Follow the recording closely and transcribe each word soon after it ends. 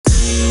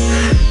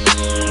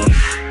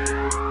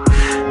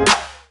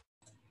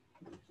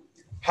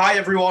Hi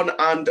everyone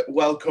and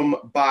welcome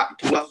back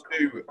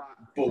to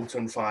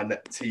Bolton Fan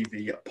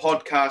TV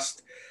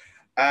podcast.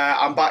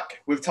 I'm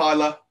back with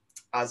Tyler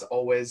as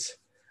always,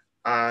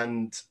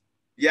 and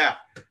yeah,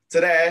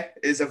 today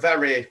is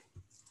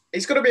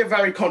it's going to be a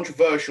very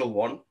controversial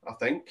one. I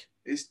think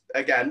it's,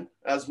 again,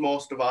 as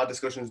most of our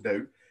discussions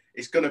do,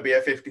 it's going to be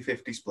a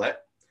 50-50 split.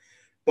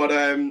 But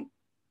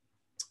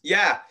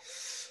yeah,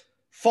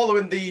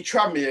 following the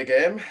Tranmere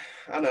game,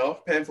 I know,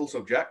 painful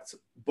subject,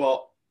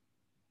 but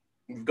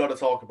we've got to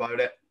talk about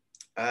it.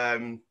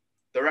 The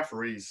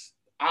referee's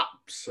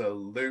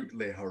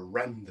absolutely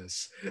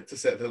horrendous, to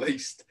say the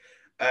least.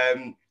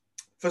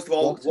 First of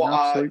all, what an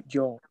absolute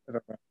joke of a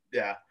referee.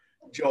 Yeah,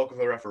 joke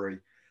of a referee.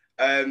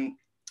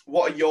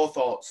 What are your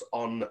thoughts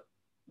on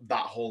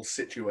that whole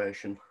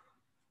situation?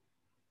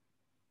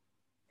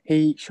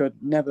 He should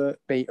never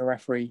be a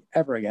referee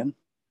ever again,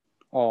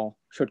 or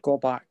should go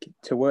back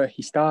to where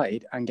he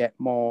started and get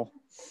more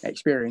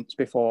experience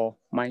before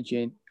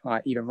managing,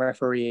 like even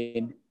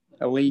refereeing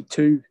a League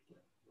Two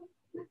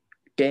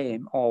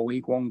game or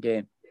League One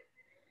game.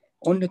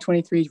 Under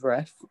 23's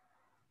ref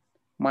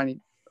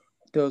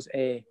does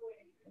a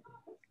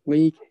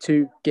League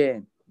Two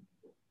game.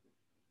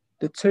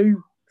 The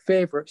two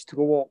favourites to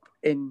go up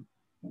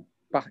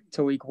back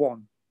to League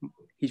One,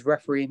 he's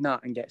refereeing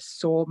that and gets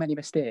so many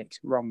mistakes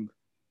wrong.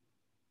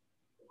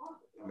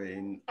 I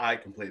mean, I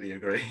completely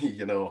agree.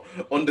 You know,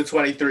 under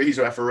 23's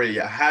referee,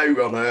 how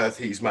on earth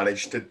he's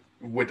managed to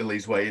whittle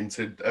his way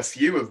into a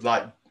few of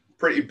like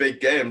pretty big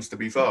games, to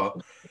be fair.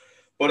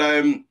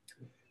 But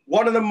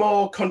one of the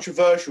more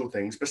controversial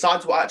things,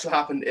 besides what actually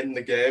happened in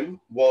the game,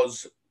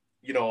 was,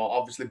 you know,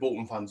 obviously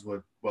Bolton fans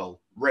were,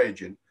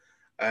 raging.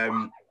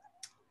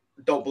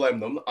 Don't blame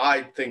them.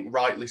 I think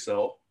rightly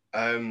so.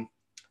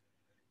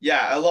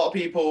 Yeah, a lot of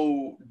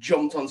people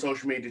jumped on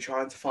social media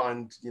trying to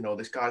find, you know,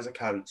 this guy's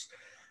accounts.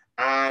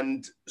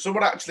 And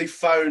someone actually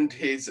found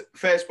his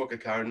Facebook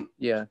account.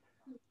 Yeah.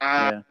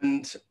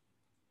 And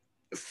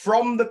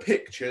from the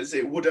pictures,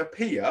 it would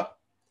appear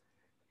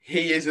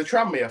he is a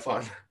Tranmere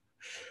fan.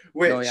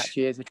 No, he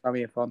actually is a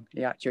Tranmere fan.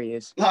 He actually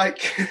is.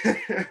 Like,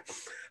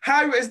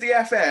 how has the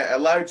FA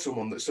allowed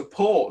someone that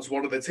supports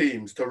one of the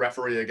teams to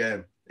referee a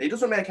game? It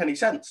doesn't make any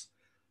sense.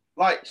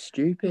 Like,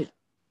 stupid.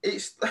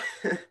 It's,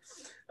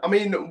 I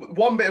mean,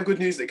 one bit of good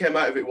news that came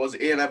out of it was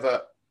Ian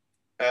Evatt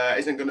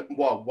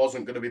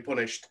wasn't going to be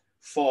punished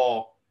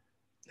for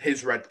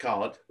his red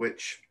card,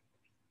 which,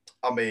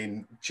 I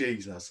mean,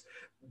 Jesus,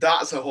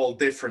 that's a whole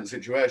different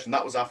situation.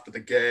 That was after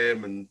the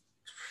game, and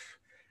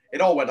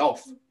it all went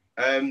off.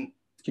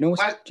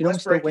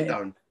 Let's break it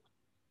down.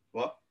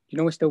 What? Do you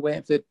know we're still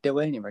waiting for the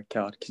Delaney red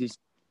card because he's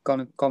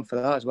gone for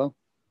that as well.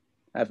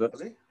 Evatt. Has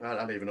he? I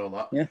didn't even know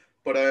that. Yeah,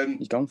 but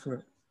he's gone for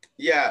it.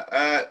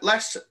 Yeah,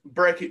 let's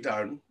break it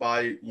down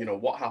by, you know,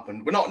 what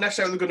happened. We're not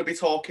necessarily going to be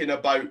talking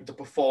about the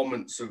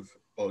performance of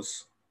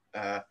us.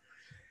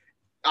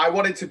 I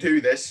wanted to do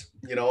this,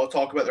 you know,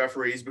 talk about the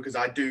referees, because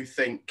I do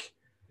think,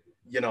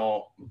 you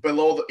know,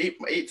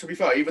 to be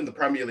fair, even the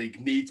Premier League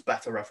needs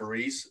better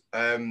referees.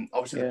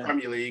 Obviously, The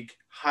Premier League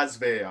has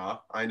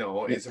VAR. I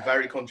know it's a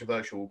very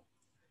controversial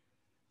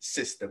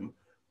system,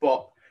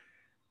 but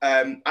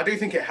I do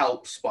think it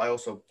helps, but I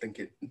also think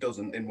it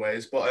doesn't in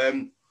ways. But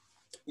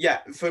yeah,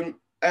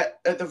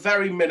 at the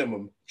very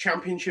minimum,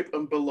 Championship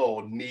and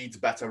below needs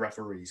better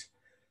referees.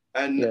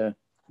 And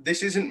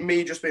this isn't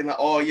me just being like,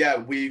 oh yeah,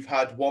 we've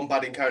had one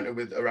bad encounter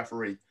with a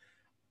referee.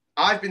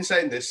 I've been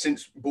saying this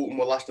since Bolton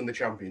were last in the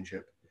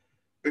Championship,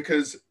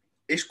 because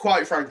it's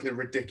quite frankly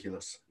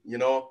ridiculous, you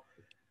know.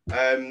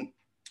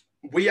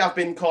 We have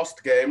been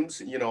cost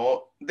games, you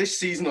know. This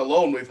season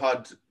alone, we've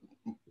had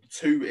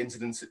two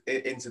incidents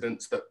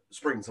that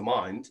spring to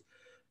mind,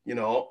 you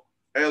know.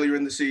 Earlier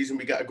in the season,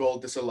 we get a goal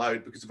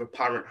disallowed because of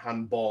apparent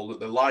handball that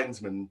the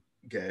linesman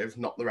gave,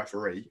 not the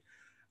referee.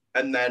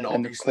 And then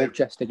obviously... the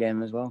Colchester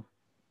game as well.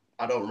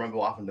 I don't remember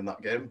what happened in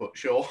that game, but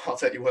sure, I'll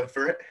take your word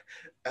for it.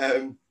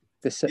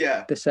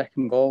 The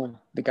second goal,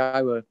 the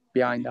guy were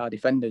behind our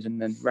defenders,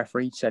 and then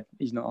referee said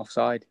he's not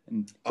offside.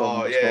 And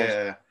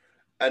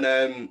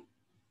And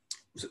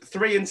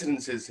 3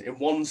 incidences in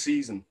one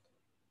season.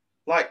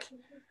 Like...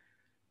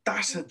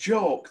 That's a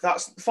joke.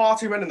 That's far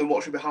too many than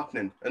what should be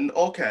happening. And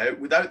okay,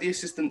 without the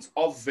assistance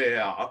of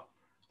VAR,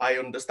 I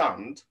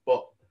understand.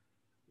 But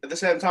at the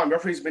same time,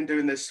 referees have been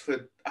doing this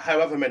for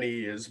however many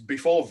years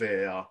before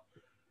VAR.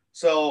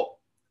 So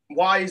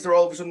why is there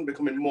all of a sudden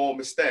becoming more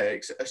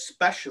mistakes,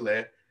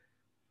 especially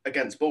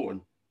against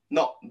Bolton?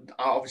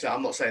 Obviously,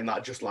 I'm not saying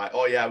that just like,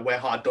 oh yeah, we're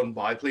hard done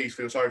by, please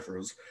feel sorry for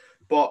us.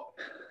 But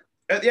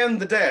at the end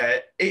of the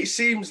day, it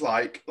seems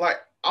like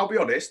I'll be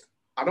honest,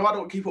 I know I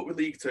don't keep up with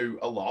League Two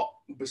a lot,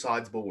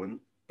 besides Bolton,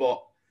 but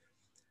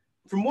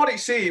from what it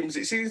seems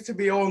to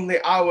be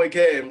only our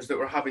games that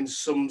were having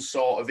some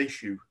sort of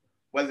issue,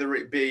 whether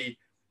it be,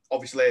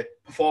 obviously,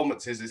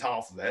 performances is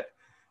half of it,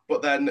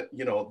 but then,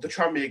 you know, the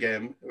Tranmere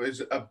game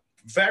was a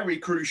very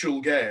crucial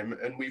game,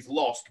 and we've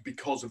lost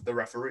because of the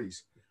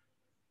referees.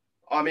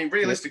 I mean,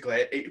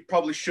 realistically, it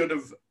probably should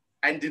have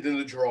ended in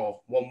a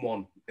draw,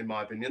 1-1, in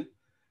my opinion.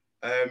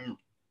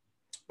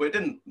 But it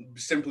didn't,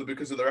 simply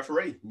because of the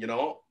referee, you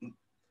know.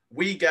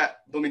 We get,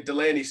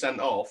 Delaney sent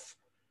off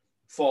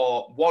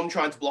for one,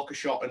 trying to block a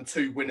shot, and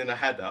two, winning a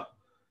header.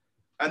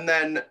 And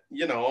then,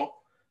 you know,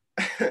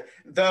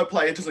 their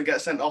player doesn't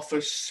get sent off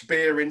for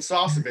spearing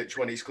Sarcevic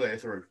when he's clear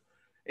through.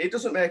 It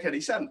doesn't make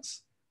any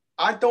sense.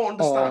 I don't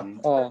understand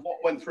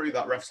what went through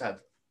that ref's head.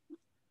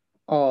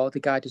 Or the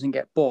guy doesn't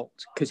get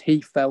booked because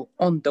he fell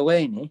on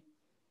Delaney,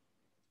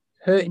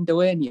 hurting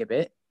Delaney a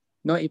bit,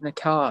 not even a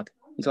card.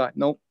 He's like,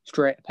 nope,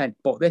 straight a pen.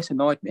 But this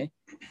annoyed me.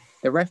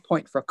 The ref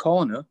pointed for a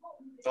corner.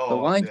 The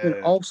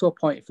linesman also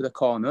pointed for the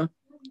corner.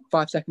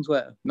 5 seconds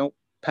later, nope,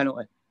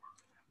 penalty.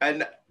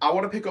 And I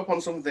want to pick up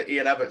on something that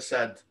Ian Evatt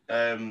said.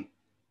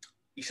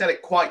 He said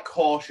it quite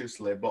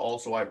cautiously, but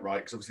also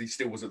outright, because obviously he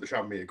still was at the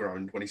Tranmere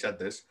ground when he said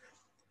this.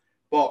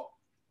 But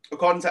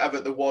according to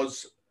Evatt, there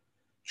was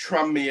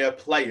Tranmere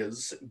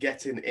players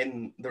getting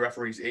in the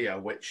referee's ear,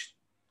 which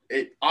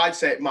I'd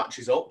say it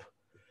matches up.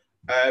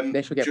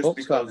 They should get just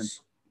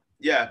because,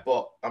 yeah,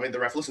 but I mean the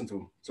ref listened to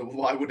him, so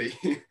why would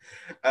he?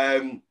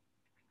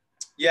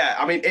 Yeah,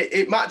 I mean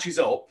it matches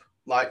up.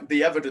 Like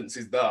the evidence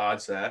is there,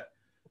 I'd say.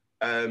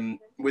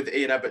 With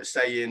Ian Evatt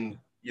saying,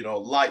 you know,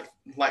 like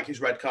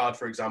his red card,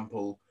 for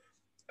example,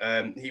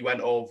 he went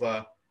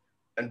over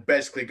and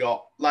basically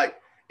got, like,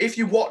 if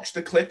you watch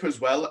the clip as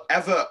well,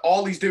 Evatt,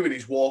 all he's doing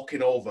is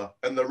walking over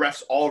and the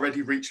ref's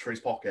already reached for his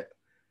pocket.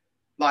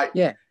 Like,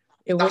 yeah,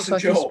 it looks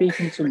like he's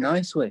speaking to him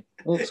nicely.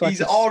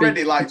 He's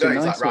already like, no,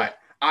 he's like, right,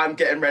 I'm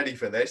getting ready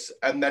for this,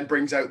 and then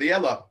brings out the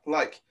yellow.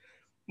 Like,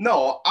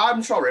 no,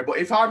 I'm sorry, but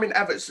if I'm in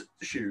Evatt's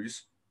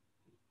shoes,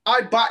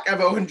 I back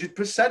Evatt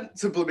 100%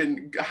 to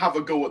blooming have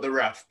a go at the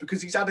ref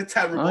because he's had a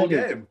terrible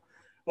game.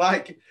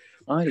 Like,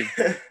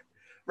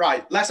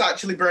 right, let's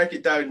actually break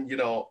it down, you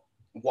know,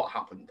 what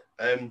happened.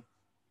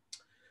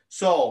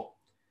 So,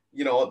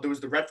 you know, there was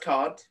the red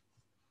card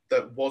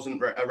that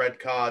wasn't a red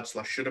card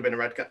 / should have been a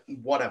red card,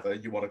 whatever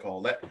you want to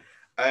call it.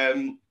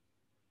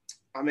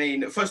 I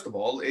mean, first of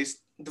all, it's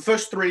the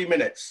first 3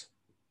 minutes,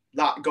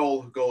 that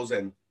goal goes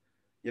in,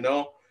 you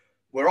know.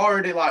 We're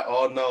already like,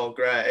 oh no,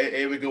 great,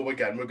 here we go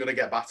again. We're going to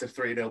get battered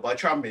 3-0 by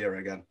Tranmere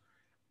again.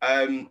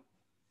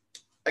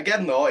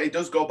 Again, though, it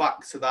does go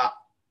back to that,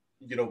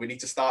 you know, we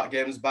need to start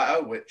games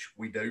better, which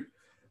we do.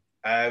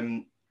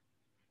 And,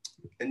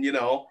 you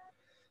know,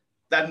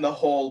 then the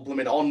whole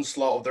blooming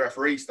onslaught of the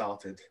referee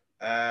started.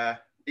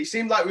 It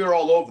seemed like we were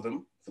all over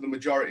them for the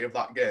majority of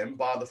that game,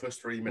 bar the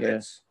first 3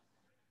 minutes.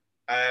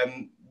 Yeah.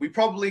 We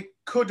probably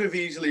could have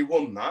easily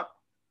won that.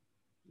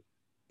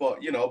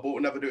 But, you know, but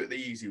we'll never do it the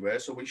easy way.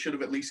 So we should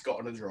have at least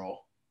gotten a draw.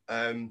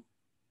 And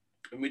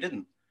we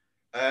didn't.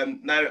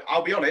 Now,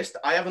 I'll be honest,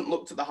 I haven't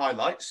looked at the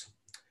highlights.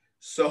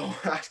 So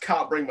I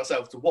can't bring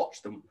myself to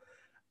watch them.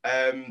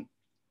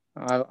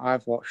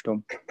 I've watched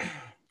them.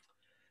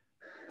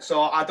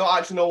 So I don't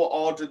actually know what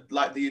order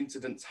like the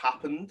incidents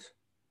happened.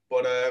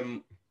 But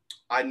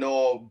I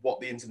know what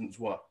the incidents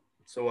were.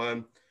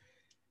 So,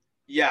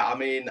 yeah, I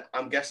mean,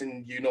 I'm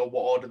guessing you know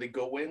what order they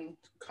go in,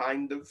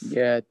 kind of.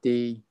 Yeah,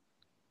 the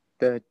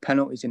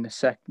penalties in the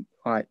second,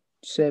 like,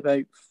 say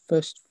about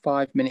first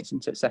 5 minutes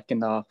into the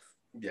second half.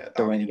 Yeah,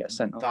 Delaney gets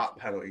sent off. That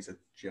penalty's a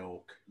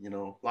joke, you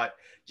know. Like,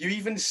 you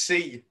even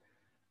see,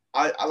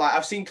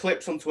 I've seen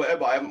clips on Twitter,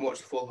 but I haven't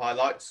watched the full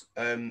highlights.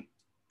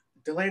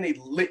 Delaney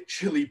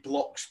literally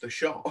blocks the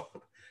shot,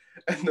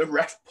 and the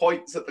ref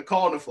points at the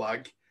corner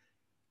flag,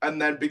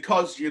 and then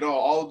because, you know,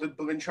 all the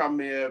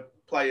Tranmere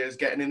players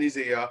getting in his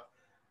ear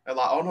are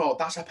like, oh no,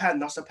 that's a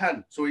pen.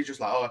 So he's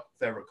just like, oh,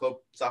 favourite club,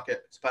 sack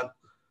it, it's a pen.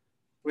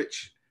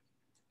 Which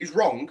is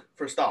wrong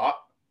for a start.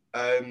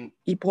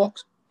 He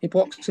blocks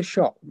a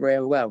shot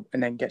really well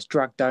and then gets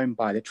dragged down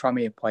by the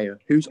Tranmere player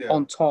who's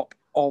on top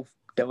of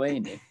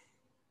Delaney.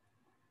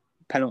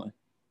 Penalty.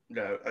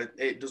 No,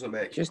 it doesn't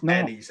make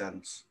any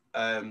sense.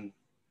 I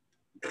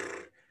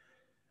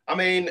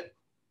mean,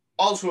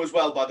 also as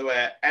well, by the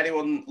way,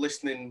 anyone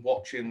listening,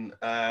 watching,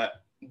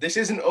 this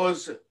isn't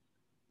us,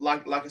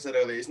 like I said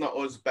earlier, it's not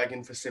us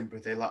begging for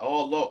sympathy. Like,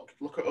 oh,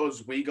 look at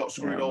us, we got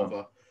screwed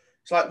over.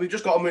 It's like, we've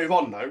just got to move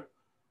on now.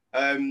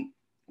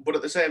 But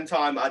at the same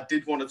time, I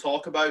did want to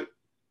talk about,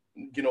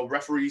 you know,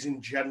 referees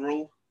in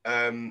general.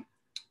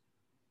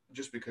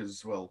 Just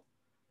because, well,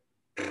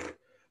 I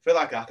feel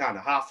like I kind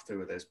of have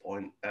to at this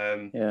point.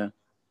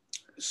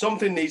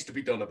 Something needs to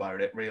be done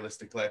about it,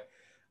 realistically.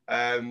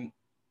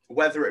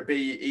 Whether it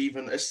be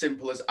even as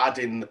simple as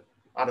adding,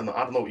 I don't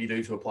know what you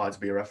do to apply to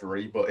be a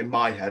referee, but in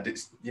my head,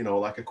 it's, you know,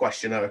 like a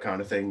questionnaire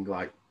kind of thing.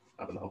 Like,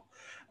 I don't know.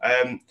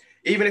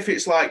 Even if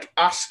it's like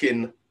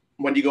asking,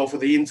 when you go for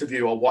the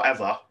interview or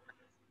whatever,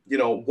 you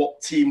know,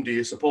 what team do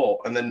you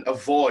support? And then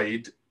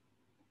avoid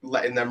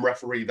letting them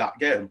referee that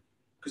game,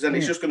 because then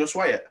it's just going to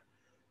sway it.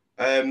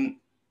 I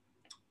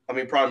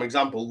mean, prime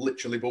example,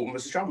 literally Bolton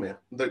versus Tranmere.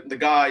 The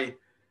guy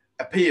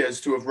appears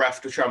to have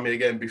refed a Tranmere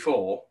game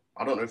before.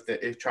 I don't know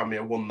if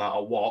Tranmere won that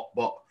or what,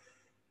 but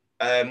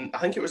I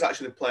think it was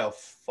actually the playoff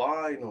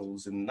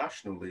finals in the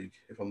National League,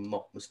 if I'm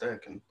not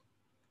mistaken.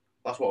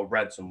 That's what I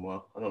read somewhere.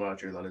 I don't know how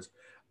true that is.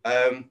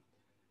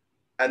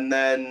 And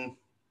then,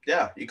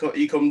 yeah,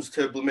 he comes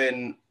to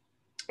blooming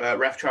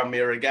ref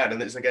Tranmere again,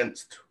 and it's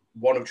against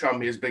one of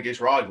Tranmere's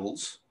biggest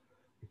rivals,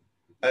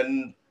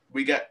 and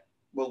we get,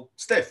 well,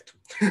 stiffed,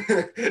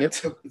 Yep.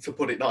 to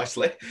put it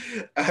nicely.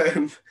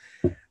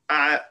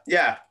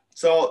 Yeah,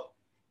 so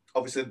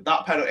obviously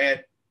that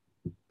penalty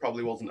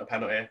probably wasn't a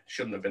penalty,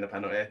 shouldn't have been a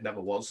penalty,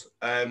 never was.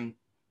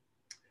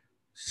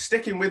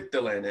 Sticking with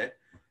Delaney,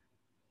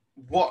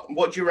 what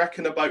do you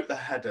reckon about the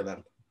header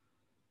then?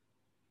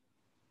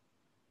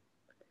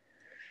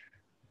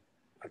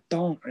 I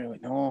don't really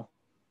know.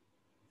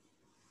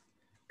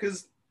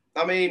 Because,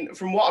 I mean,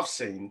 from what I've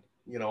seen,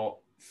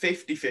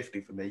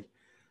 50-50 for me.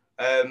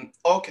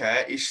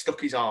 Okay, he's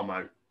stuck his arm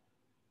out.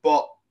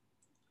 But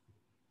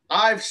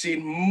I've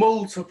seen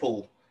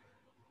multiple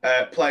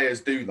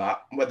players do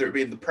that, whether it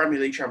be in the Premier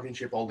League,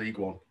 Championship or League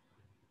One.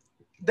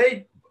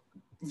 They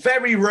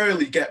very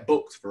rarely get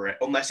booked for it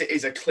unless it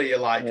is a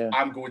clear,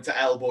 I'm going to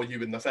elbow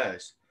you in the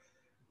face.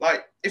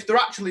 Like, if they're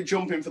actually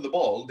jumping for the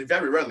ball, they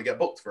very rarely get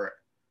booked for it.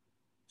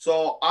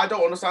 So I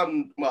don't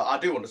understand. Well, I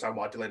do understand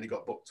why Delaney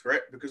got booked for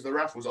it because the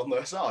ref was on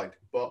their side.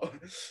 But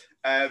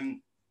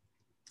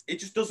it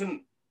just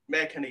doesn't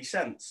make any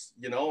sense,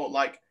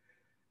 Like,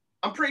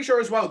 I'm pretty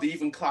sure as well they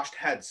even clashed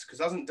heads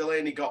because hasn't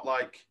Delaney got,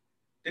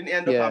 didn't he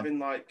end up having,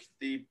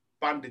 the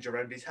bandage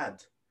around his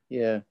head?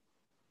 Yeah.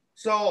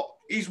 So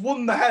he's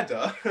won the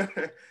header,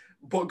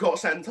 but got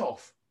sent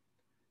off.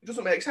 It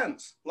doesn't make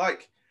sense. I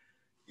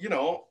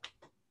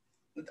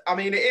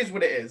mean, it is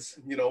what it is.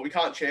 We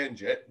can't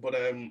change it. But,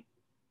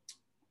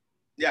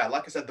 yeah,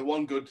 like I said, the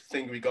one good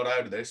thing we got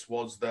out of this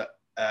was that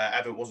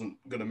Everett wasn't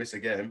going to miss a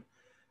game,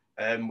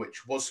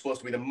 which was supposed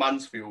to be the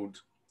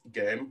Mansfield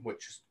game,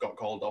 which got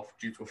called off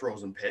due to a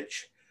frozen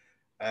pitch.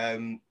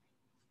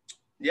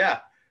 Yeah.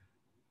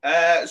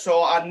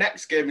 So our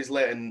next game is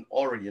Leyton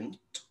Orient.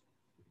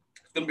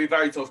 It's going to be a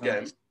very tough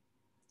game.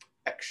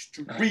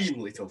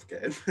 Extremely tough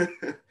game.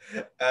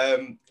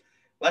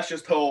 Let's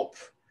just hope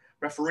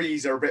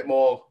referees are a bit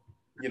more,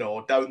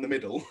 down the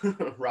middle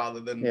rather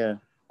than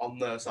on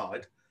their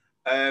side.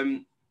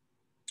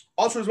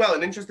 Also, as well,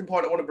 an interesting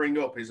point I want to bring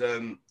up is,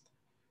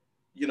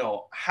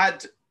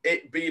 had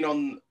it been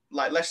on,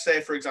 let's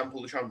say, for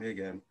example, the Tranmere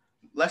game,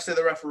 let's say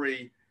the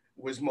referee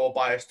was more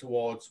biased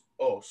towards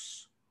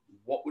us,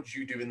 what would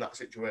you do in that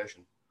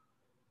situation?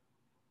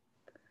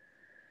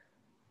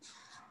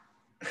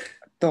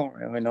 Don't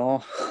really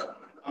know.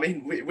 I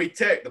mean, we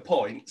take the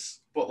points,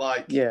 but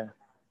I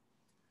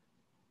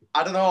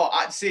don't know.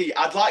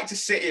 I'd like to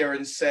sit here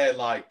and say I'd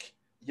be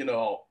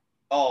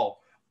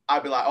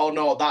like, oh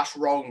no, that's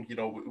wrong.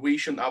 We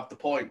shouldn't have the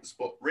points.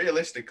 But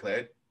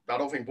realistically, I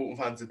don't think Bolton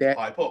fans would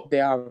pipe up. They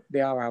are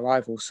our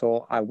rivals,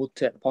 so I would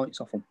take the points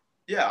off them.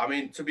 Yeah, I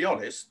mean, to be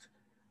honest,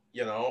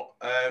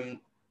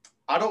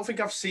 I don't think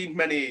I've seen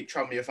many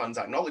Tranmere fans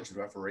acknowledge the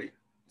referee,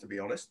 to be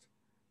honest,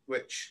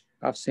 which...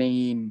 I've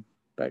seen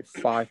about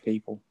 5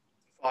 people.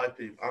 5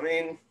 people. I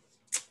mean,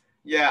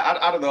 yeah,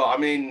 I don't know. I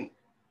mean,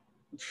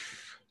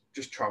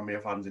 just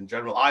Tranmere fans in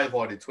general. I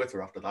avoided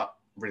Twitter after that,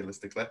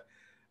 realistically.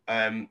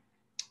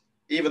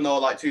 Even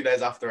though 2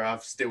 days after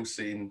I've still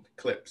seen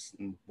clips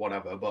and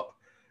whatever, but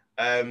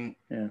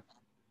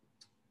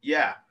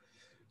yeah.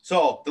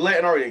 So the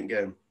Leyton Orient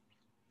game,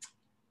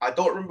 I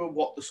don't remember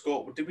what the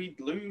score was. Did we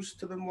lose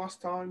to them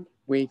last time?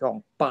 We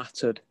got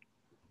battered.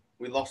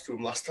 We lost to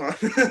them last time.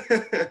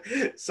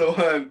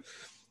 So,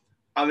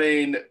 I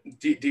mean,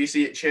 do you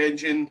see it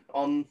changing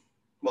on,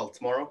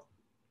 tomorrow?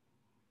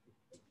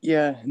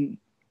 Yeah,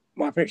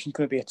 my prediction's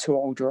going to be a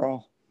 2-2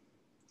 draw.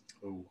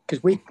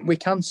 Because we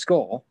can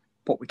score,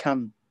 but we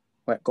can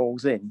let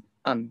goals in,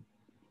 and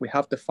we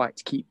have the fight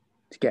to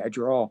get a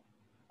draw.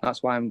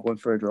 That's why I'm going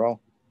for a draw.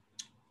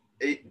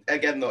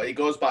 Again, though, it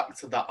goes back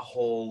to that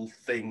whole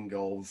thing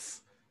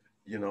of,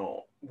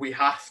 we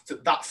have to.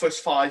 That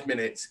first 5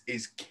 minutes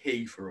is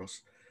key for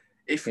us.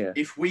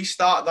 If we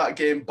start that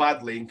game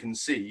badly and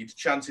concede,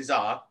 chances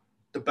are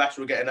the best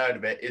we're getting out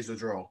of it is a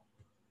draw.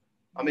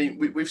 I mean,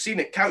 we've seen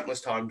it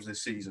countless times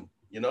this season.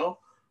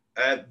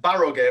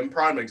 Barrow game,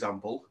 prime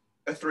example,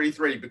 a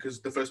 3-3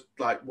 because the first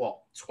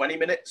 20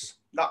 minutes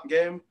that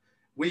game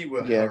we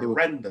were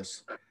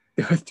horrendous.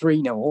 They were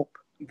 3-0 up.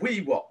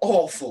 We were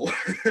awful.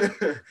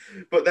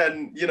 But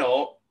then,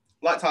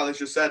 like Tyler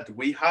just said,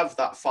 we have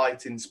that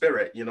fighting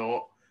spirit,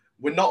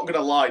 We're not going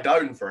to lie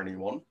down for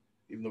anyone,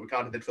 even though we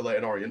kind of did for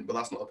Leyton Orient, but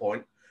that's not the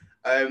point.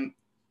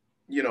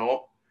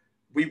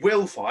 We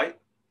will fight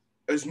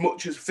as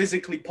much as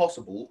physically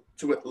possible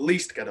to at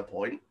least get a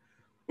point,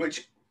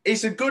 which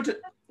is a good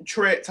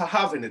trait to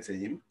have in a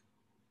team,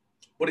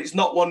 but it's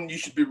not one you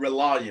should be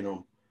relying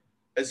on.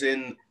 As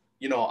in,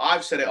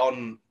 I've said it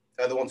on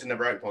the Once and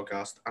Never Out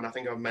podcast, and I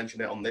think I've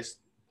mentioned it on this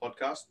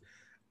podcast.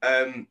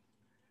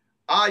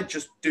 I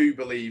just do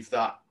believe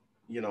that,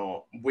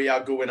 we are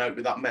going out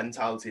with that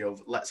mentality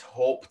of let's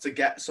hope to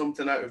get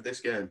something out of this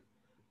game.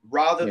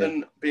 Rather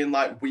than being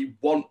like, we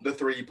want the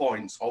 3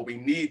 points or we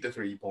need the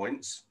 3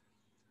 points.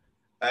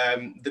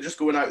 They're just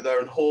going out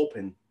there and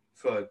hoping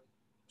for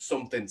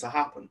something to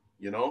happen,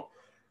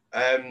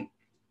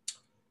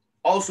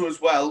 Also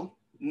as well,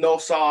 no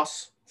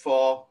Sars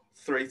for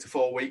 3 to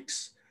 4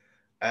 weeks.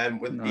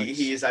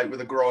 He is out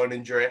with a groin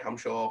injury. I'm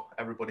sure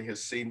everybody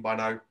has seen by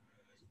now.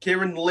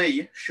 Kieran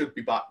Lee should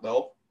be back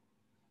though.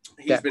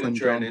 He's been in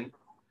training.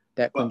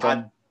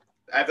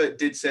 Everett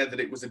did say that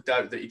it was a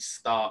doubt that he'd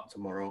start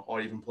tomorrow or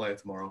even play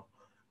tomorrow,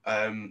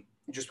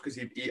 just because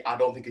I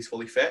don't think he's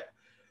fully fit.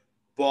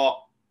 But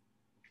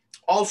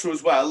also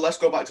as well, let's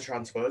go back to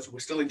transfers. We're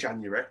still in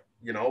January.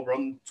 We're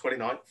on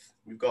 29th.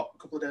 We've got a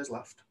couple of days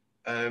left.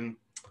 Everett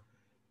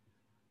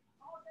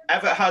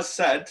has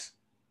said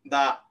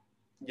that,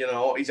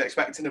 he's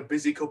expecting a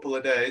busy couple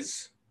of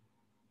days.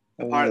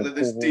 Apparently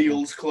this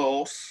deal's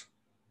close.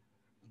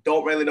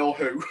 Don't really know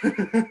who.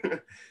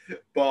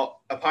 But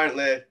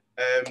apparently,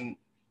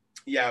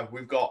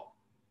 we've got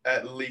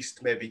at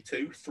least maybe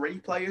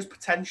 2-3 players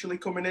potentially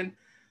coming in.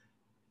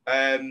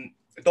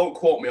 Don't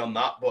quote me on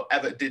that, but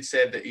Everett did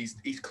say that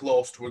he's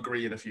close to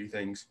agreeing a few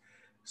things.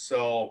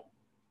 So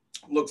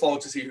look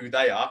forward to see who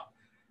they are.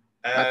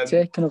 I'd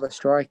take another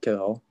striker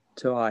though,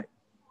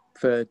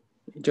 for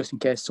just in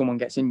case someone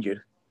gets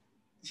injured.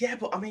 Yeah,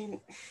 but I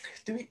mean,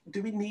 do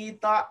we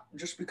need that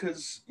just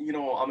because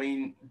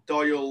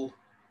Doyle,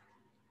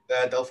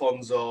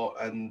 Delfonso,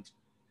 and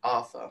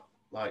Arthur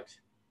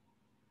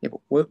Yeah,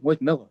 but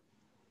where's Miller?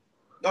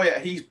 Oh yeah,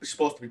 he's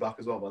supposed to be back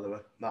as well. By the way,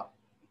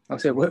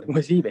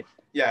 where's he been?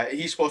 Yeah,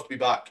 he's supposed to be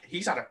back.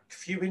 He's had a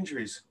few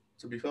injuries,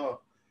 to be fair.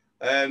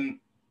 But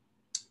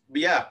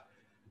yeah,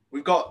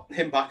 we've got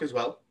him back as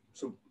well.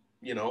 So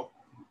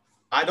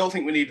I don't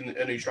think we need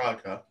a new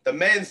striker. The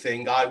main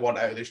thing I want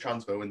out of this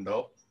transfer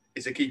window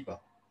is a keeper.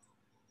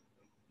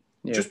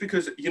 Yeah. Just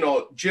because,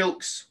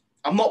 Gilks,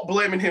 I'm not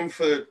blaming him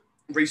for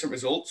recent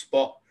results,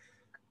 but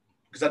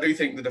because I do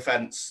think the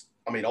defence,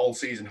 all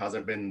season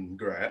hasn't been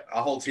great.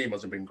 Our whole team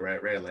hasn't been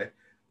great, really.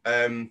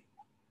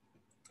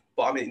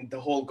 But, the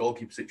whole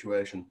goalkeeper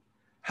situation.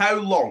 How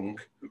long,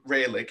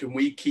 really, can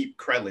we keep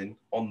Krellin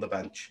on the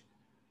bench?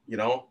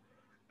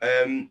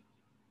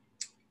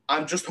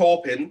 I'm just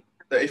hoping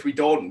that if we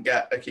don't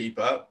get a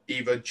keeper,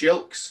 either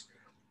Gilks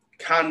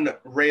can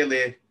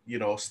really,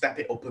 step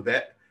it up a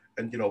bit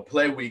and,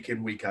 play week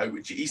in, week out,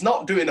 which he's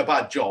not doing a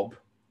bad job,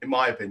 in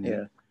my opinion.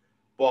 Yeah.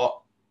 But,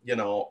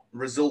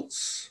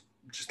 results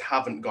just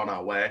haven't gone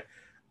our way.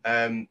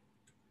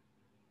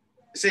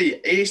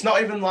 It's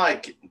not even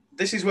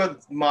this is where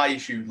my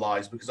issue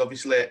lies, because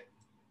obviously,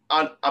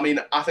 I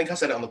think I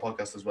said it on the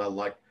podcast as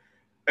well,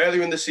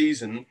 earlier in the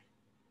season,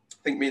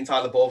 I think me and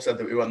Tyler both said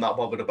that we weren't that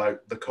bothered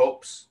about the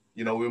cups.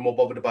 We were more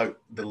bothered about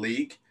the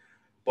league.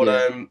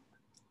 But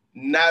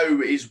now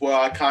is where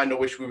I kind of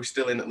wish we were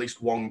still in at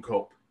least one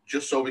cup,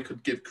 just so we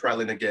could give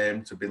Krellin a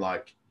game to be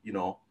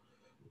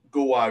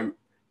go out,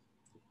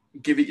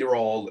 give it your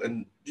all,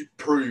 and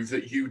prove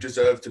that you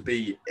deserve to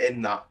be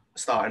in that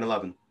starting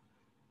 11.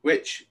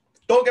 Which,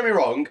 don't get me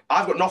wrong,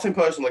 I've got nothing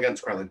personal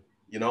against Krellin.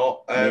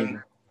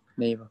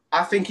 Neither.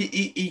 I think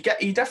he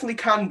definitely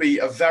can be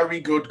a very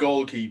good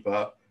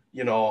goalkeeper,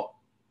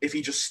 if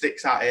he just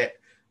sticks at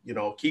it,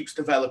 keeps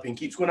developing,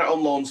 keeps going out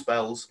on loan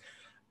spells.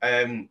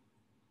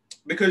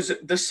 Because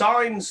the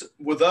signs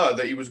were there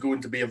that he was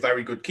going to be a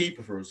very good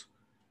keeper for us.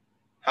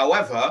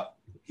 However,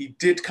 he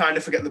did kind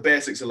of forget the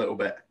basics a little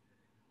bit.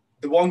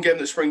 The one game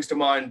that springs to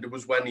mind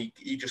was when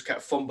he just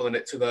kept fumbling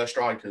it to their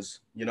strikers,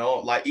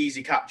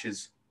 easy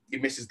catches. He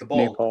misses the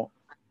ball. Newport.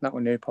 That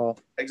was Newport.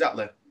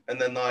 Exactly.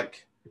 And then,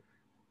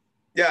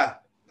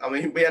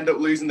 we end up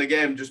losing the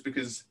game just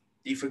because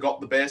he forgot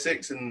the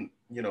basics. And,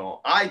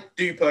 I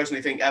do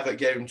personally think Everett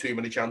gave him too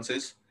many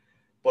chances.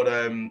 But,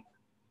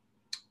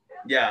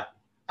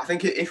 I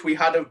think if we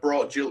had have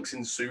brought Gilks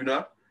in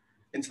sooner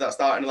into that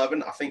starting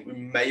 11, I think we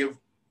may have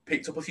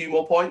picked up a few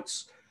more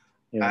points.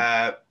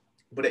 Yeah.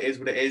 But it is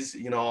what it is.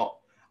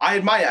 I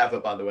admire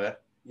Everett, by the way.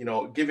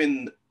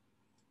 Given,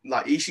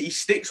 he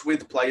sticks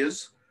with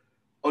players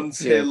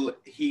until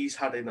he's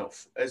had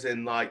enough. As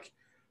in,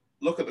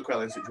 look at the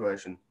Krellin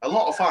situation. A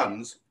lot of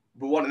fans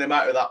were wanting him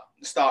out of that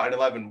starting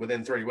 11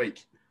 within 3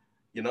 weeks.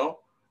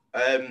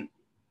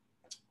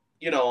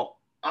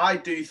 I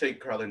do think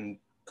Krellin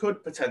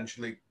could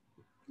potentially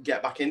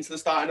get back into the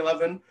starting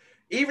 11,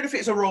 even if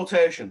it's a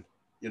rotation,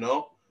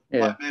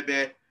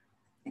 maybe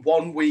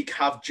 1 week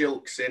have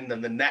Gilks in,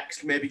 then the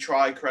next maybe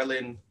try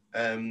Krellin,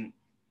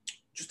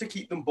 just to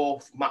keep them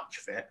both match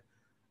fit.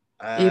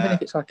 Even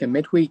if it's a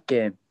midweek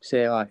game,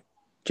 say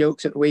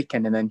Gilks at the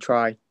weekend and then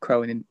try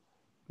Krellin in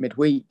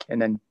midweek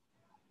and then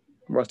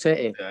rotate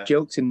it. Yeah.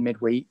 Gilks in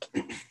midweek,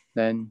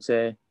 then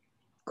say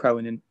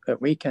Krellin in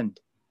at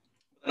weekend.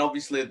 And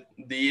obviously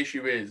the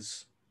issue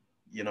is,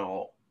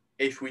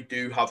 if we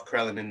do have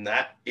Krellin in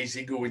there, is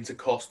he going to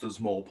cost us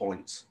more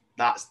points?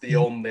 That's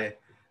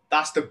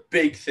the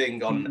big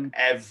thing on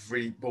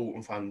every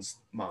Bolton fan's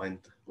mind.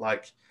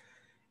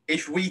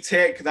 If we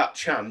take that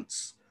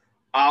chance,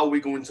 are we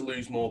going to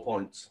lose more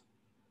points?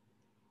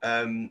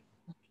 I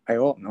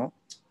hope not.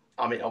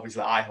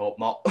 Obviously, I hope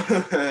not.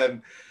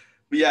 But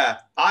yeah,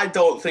 I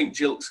don't think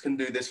Gilks can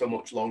do this for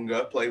much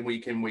longer, playing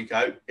week in, week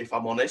out, if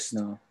I'm honest.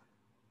 No.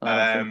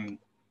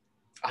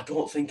 I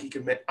don't think he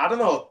can make... I don't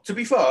know. To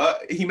be fair,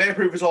 he may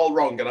prove us all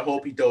wrong, and I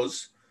hope he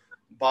does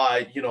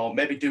by,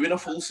 maybe doing a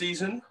full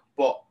season.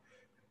 but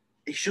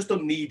it's just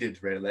unneeded,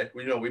 really.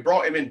 We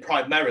brought him in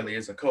primarily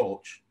as a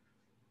coach,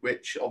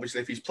 which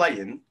obviously if he's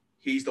playing,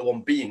 he's the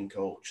one being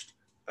coached.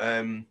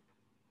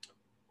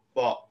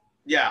 But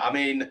yeah, I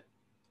mean,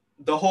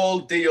 the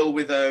whole deal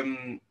with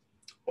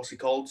what's he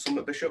called?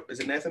 Summit Bishop? Is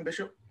it Nathan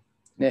Bishop?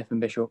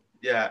 Nathan Bishop.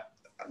 Yeah,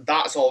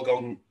 that's all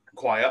gone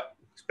quiet.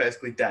 It's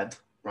basically dead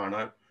right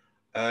now.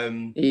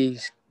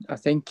 I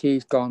think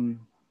he's going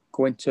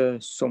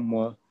to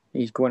somewhere.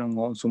 He's going on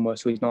loan somewhere,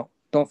 so he's not.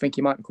 Don't think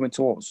he might be coming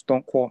to us.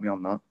 Don't quote me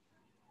on that.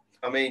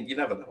 I mean, you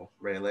never know,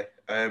 really.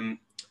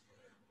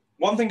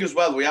 One thing as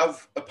well, we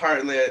have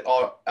apparently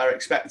are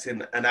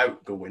expecting an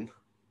outgoing,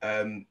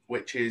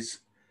 which is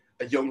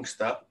a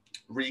youngster,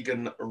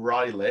 Regan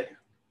Riley.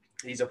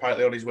 He's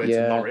apparently on his way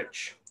to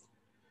Norwich.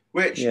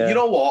 Which, you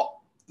know what?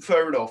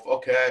 Fair enough.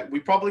 Okay, we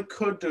probably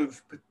could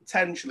have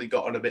potentially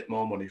gotten a bit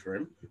more money for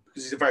him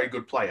because he's a very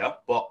good player,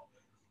 but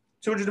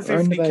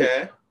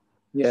 250k,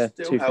 yeah,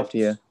 still 250, helps,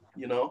 yeah.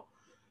 you know.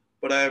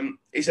 But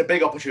it's a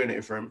big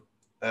opportunity for him.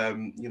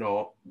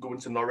 Going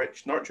to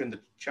Norwich in the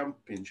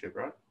Championship,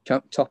 right?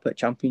 Top of the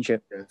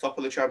Championship. Yeah, top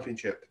of the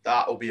Championship.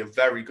 That will be a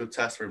very good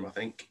test for him, I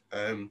think.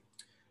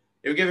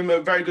 It'll give him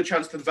a very good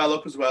chance to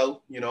develop as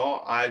well.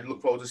 I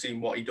look forward to seeing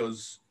what he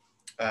does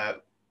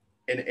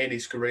in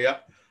his career.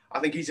 I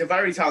think he's a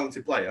very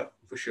talented player,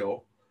 for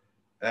sure.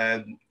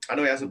 I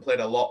know he hasn't played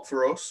a lot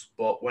for us,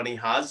 but when he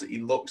has, he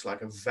looks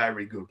like a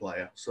very good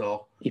player.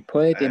 So he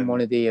played in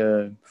one of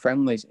the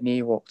friendlies, and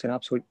he looked an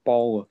absolute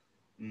baller.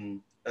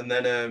 And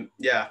then,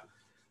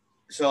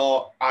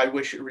 so I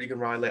wish Regan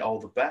Riley all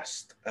the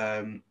best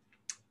going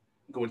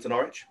to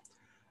Norwich.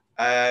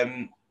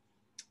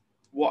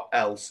 What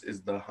else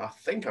is there? I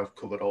think I've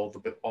covered all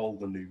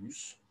the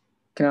news.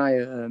 Can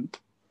I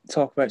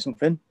talk about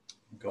something?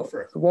 Go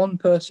for it. The one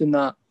person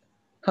that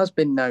has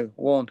been now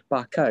loaned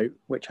back out,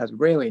 which has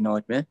really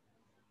annoyed me.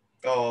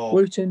 Oh.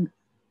 Luton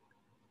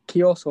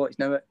Kioso is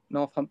now at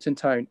Northampton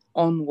Town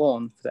on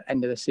loan for the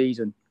end of the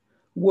season.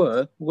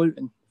 Where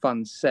Luton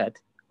fans said,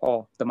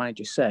 or the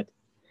manager said,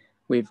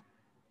 we've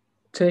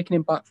taken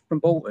him back from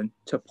Bolton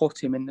to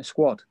put him in the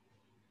squad.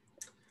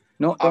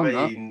 Not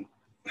done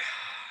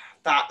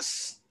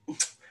that's...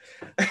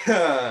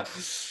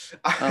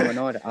 I'm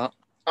annoyed at that.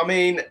 I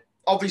mean,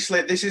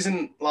 obviously, this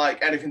isn't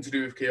like anything to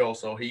do with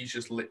Kioso. He's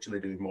just literally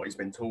doing what he's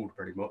been told,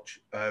 pretty much.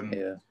 I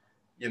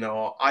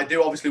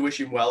do obviously wish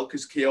him well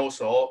because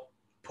Kioso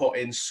put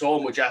in so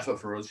much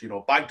effort for us.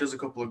 Bagged us a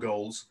couple of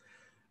goals.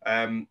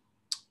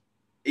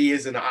 He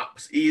is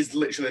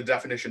literally the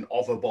definition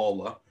of a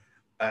baller.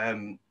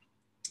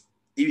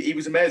 He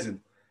was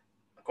amazing,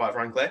 quite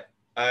frankly.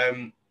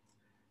 But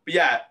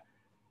yeah,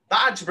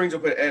 that actually brings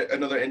up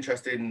another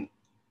interesting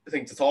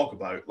thing to talk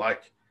about.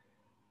 Like,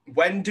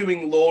 when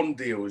doing loan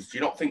deals, do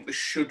you not think there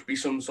should be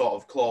some sort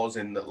of clause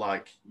in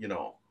that,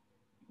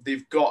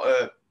 they've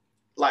got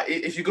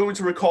if you're going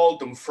to record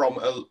them from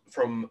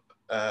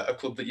a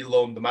club that you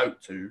loaned them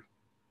out to,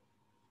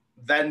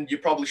 then you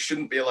probably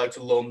shouldn't be allowed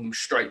to loan them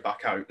straight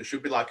back out. There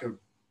should be like a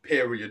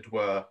period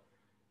where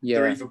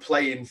they're either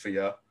playing for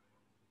you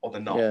or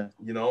they're not.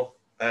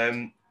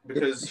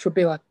 Because it should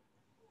be like.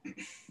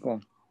 Go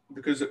on.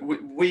 Because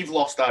we've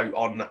lost out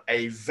on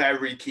a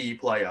very key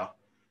player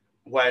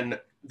when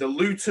the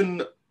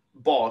Luton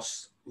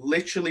boss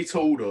literally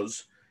told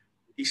us,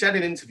 he said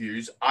in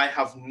interviews, I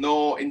have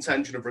no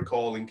intention of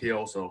recalling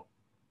Kioso.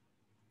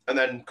 And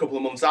then a couple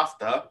of months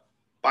after,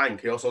 bang,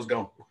 Kioso's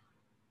gone.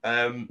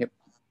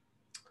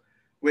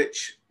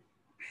 Which,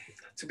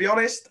 to be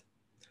honest,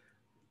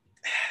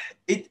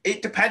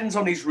 it depends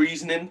on his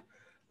reasoning.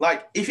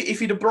 Like, if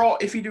he'd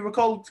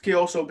recalled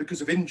Kioso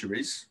because of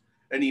injuries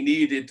and he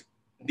needed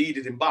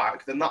him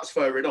back, then that's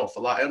fair enough.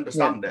 I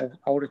understand it.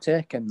 I would have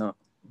taken that.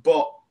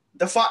 But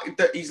the fact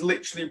that he's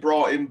literally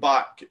brought him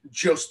back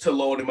just to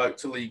loan him out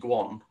to League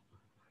One,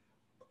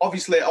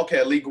 obviously,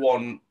 okay, League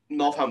One,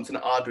 Northampton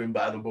are doing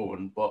better than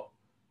Bolton, but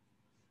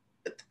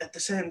at the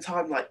same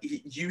time,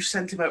 you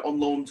sent him out on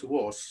loan to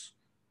us.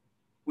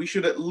 We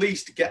should at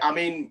least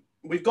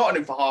we've gotten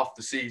him for half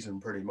the season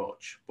pretty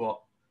much, but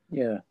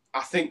yeah,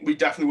 I think we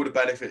definitely would have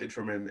benefited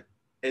from him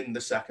in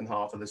the second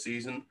half of the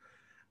season.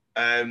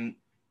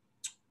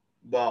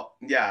 But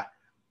yeah,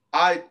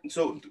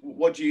 so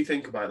what do you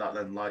think about that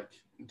then?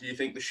 Do you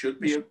think there should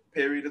be a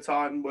period of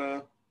time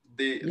where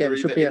there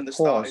should be a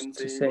clause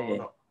to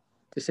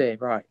say,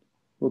 right,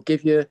 we'll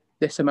give you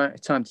this amount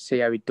of time to see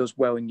how he does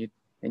well in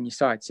your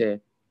side, say,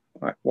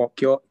 like what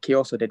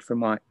Kioso did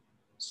from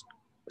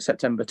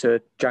September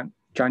to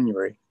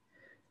January.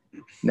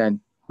 And then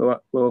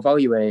we'll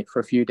evaluate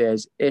for a few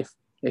days. If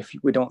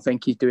we don't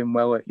think he's doing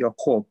well at your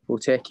club, we'll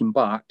take him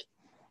back,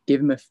 give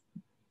him a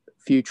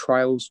few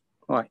trials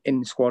in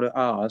the squad at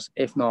ours.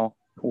 If not,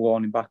 we'll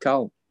loan him back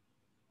out.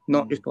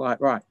 Not just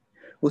right,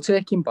 we'll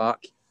take him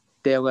back,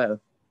 day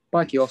later.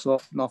 Bye,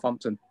 Kioso,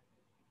 Northampton.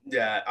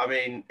 Yeah,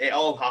 it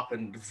all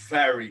happened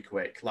very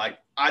quick.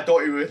 I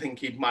don't even think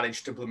he'd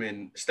managed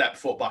to step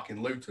foot back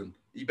in Luton.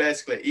 He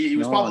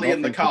was probably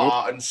in the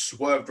car and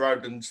swerved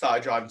around and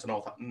started driving to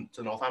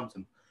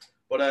Northampton.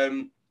 But,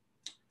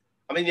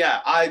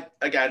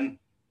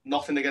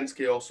 Nothing against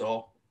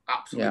Kyoso.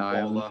 Absolute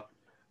baller.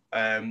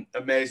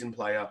 Amazing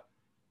player.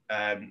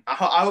 I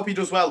hope he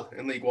does well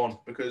in League One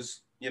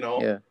because,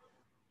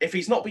 if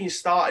he's not being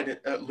started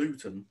at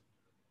Luton,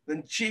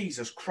 then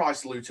Jesus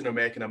Christ, Luton are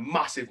making a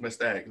massive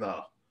mistake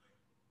there.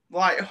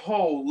 Like,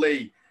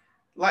 holy.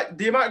 Like,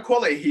 the amount of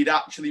quality he'd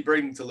actually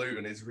bring to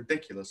Luton is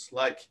ridiculous.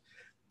 Like,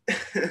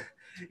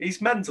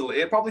 he's mental.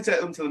 It'd probably take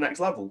them to the next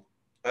level.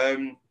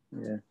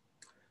 Yeah.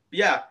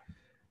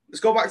 Let's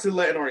go back to the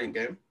Leyton Orient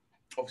game.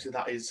 Obviously,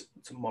 that is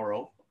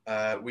tomorrow.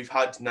 We've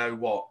had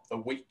now, a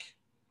week?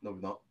 No,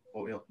 we're not.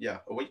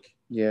 A week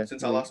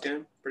since our last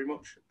game, pretty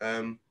much.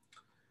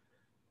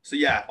 So,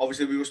 yeah,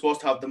 obviously, we were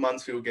supposed to have the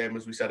Mansfield game,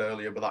 as we said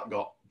earlier, but that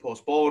got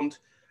postponed.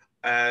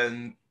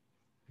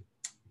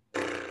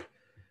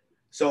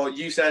 So,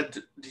 you said,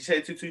 did you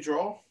say 2-2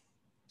 draw?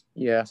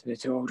 Yeah, I said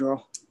 2-2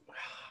 draw.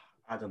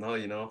 I don't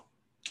know,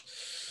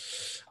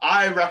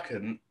 I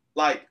reckon,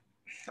 like,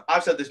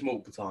 I've said this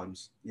multiple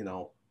times,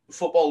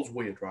 football's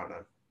weird right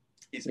now.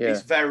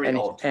 It's very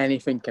odd.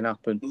 Anything can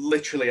happen.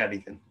 Literally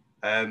anything.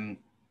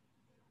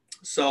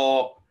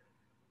 So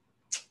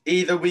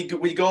either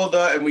we go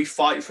there and we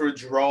fight for a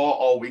draw,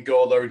 or we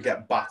go there and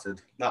get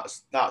battered.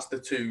 That's the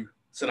two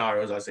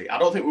scenarios I see. I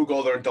don't think we'll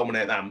go there and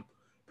dominate them.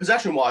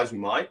 Possession-wise, we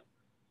might,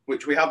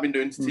 which we have been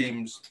doing to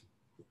teams,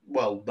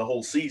 the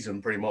whole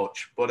season pretty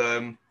much. But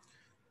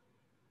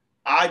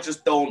I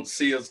just don't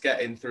see us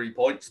getting 3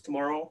 points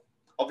tomorrow.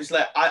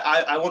 Obviously,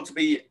 I want to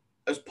be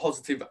as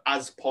positive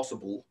as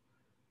possible,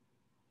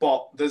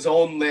 but there's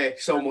only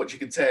so much you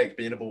can take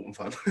being a Bolton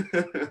fan.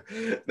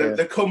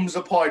 There comes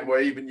a point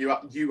where even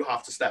you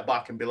have to step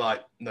back and be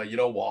like, no, you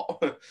know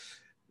what?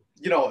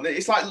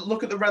 It's like,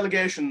 look at the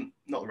promotion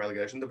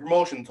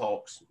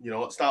talks, at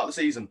the start of the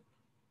season.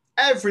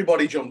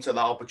 Everybody jumped at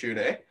that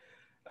opportunity,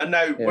 and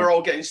now we're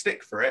all getting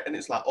stick for it, and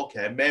it's like,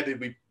 okay, maybe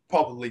we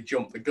probably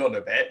jumped the gun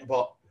a bit,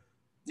 but,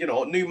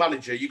 new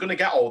manager, you're going to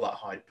get all that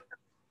hype.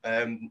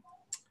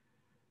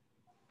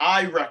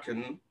 I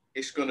reckon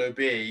it's going to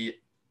be,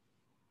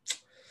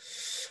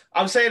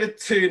 I'm saying a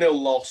 2-0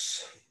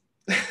 loss.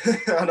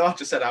 I know I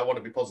just said I want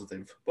to be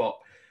positive, but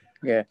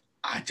I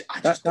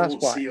just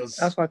don't see us.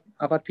 That's why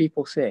I've had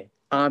people say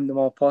I'm the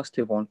more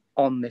positive one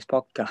on this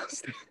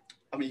podcast.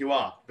 I mean, you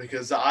are,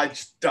 because I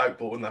just don't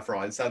put in left,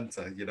 right, and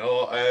centre.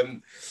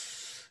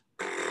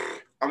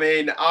 I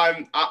mean,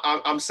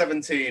 I'm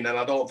 17, and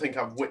I don't think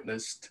I've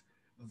witnessed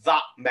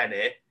that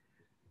many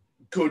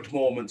good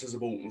moments as a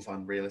Bolton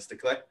fan,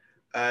 realistically.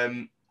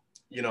 I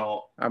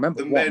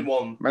remember the main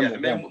one.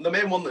 The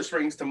main one that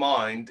springs to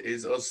mind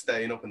is us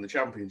staying up in the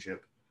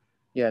Championship.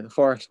 Yeah, the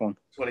Forest one,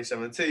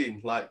 2017.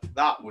 Like,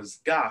 that was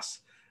gas.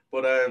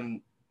 But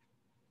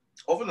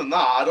other than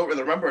that, I don't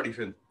really remember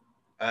anything.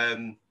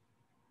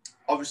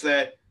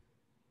 Obviously,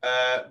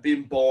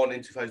 being born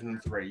in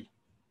 2003,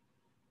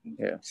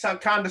 so I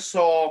kind of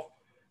saw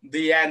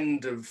the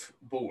end of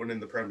Bolton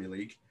in the Premier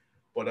League,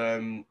 but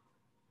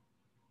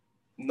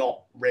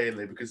not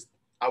really, because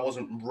I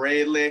wasn't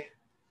really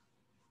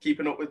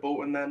keeping up with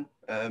Bolton then.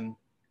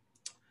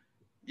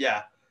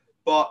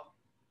 But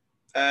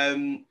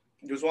there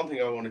was one thing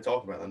I want to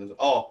talk about then.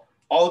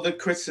 All the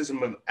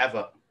criticism of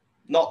Ever,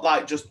 not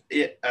like just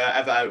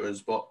Ever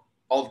Outers, but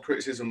all the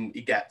criticism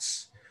he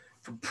gets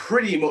from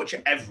pretty much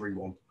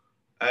everyone.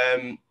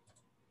 I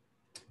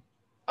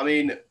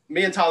mean,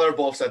 me and Tyler have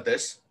both said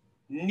this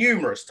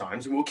numerous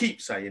times, and we'll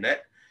keep saying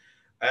it.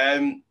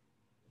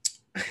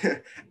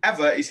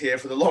 Ever is here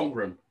for the long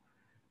run.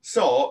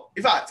 So,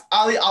 in fact,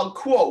 I'll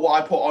quote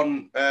what I put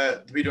on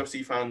the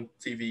BWFC Fan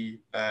TV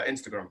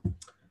Instagram.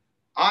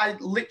 I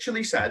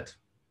literally said,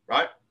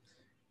 right,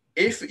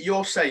 if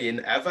you're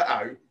saying Ever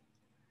out,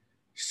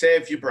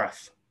 save your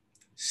breath.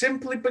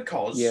 Simply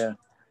because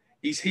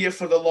he's here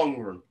for the long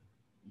run.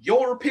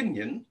 Your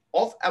opinion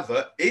of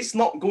Ever is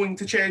not going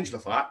to change the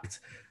fact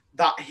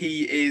that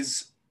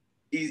he's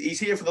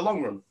here for the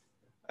long run.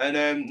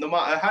 And no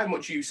matter how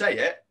much you say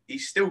it,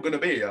 he's still going to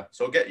be here.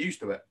 So get used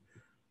to it.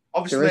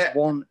 Obviously,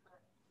 Go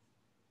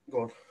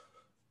on.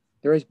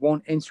 There is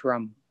one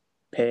Instagram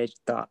page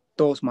that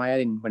does my head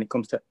in when it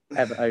comes to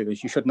Ever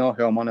Outers. You should know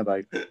who I'm on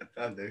about.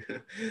 I do.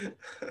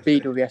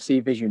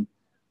 BWFC Vision.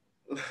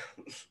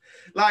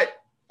 Like,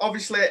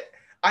 obviously,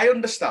 I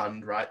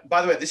understand, right?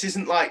 By the way, this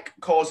isn't like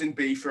causing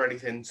beef or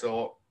anything.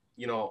 So,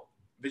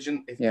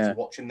 Vision, if you're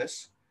watching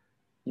this,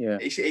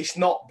 it's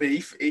not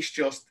beef. It's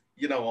just,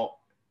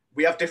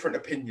 we have different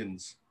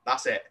opinions.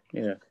 That's it.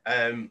 Yeah.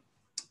 And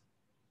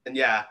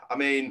I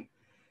mean,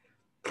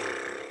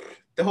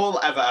 the whole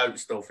Ever Out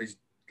stuff is,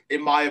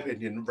 in my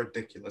opinion,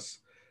 ridiculous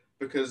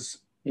because,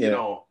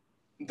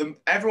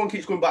 everyone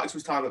keeps going back to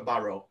his time at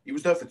Barrow. He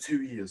was there for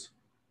 2 years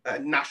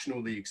at a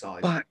National League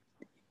side.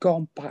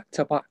 Gone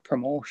back-to-back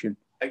promotion.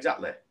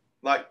 Exactly.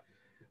 Like,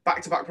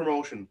 back-to-back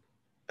promotion.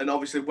 And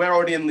obviously, we're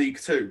already in League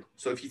Two.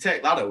 So if you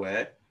take that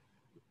away,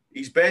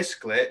 he's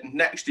basically,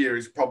 next year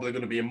is probably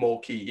going to be a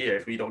more key year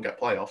if we don't get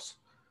playoffs.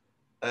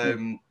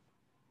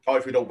 Or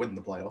if we don't win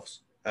the playoffs.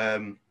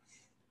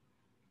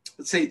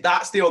 See,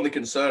 that's the only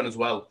concern as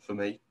well for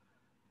me,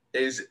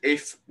 is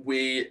if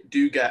we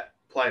do get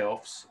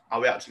playoffs,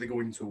 are we actually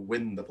going to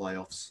win the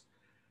playoffs?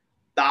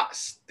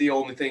 That's the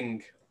only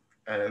thing.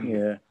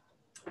 Yeah.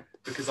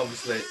 Because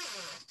obviously,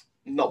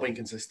 not being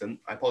consistent.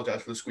 I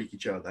apologise for the squeaky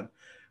chair then.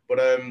 But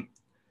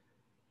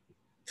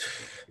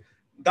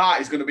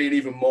that is going to be an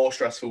even more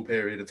stressful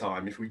period of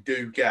time if we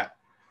do get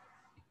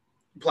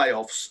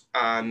playoffs,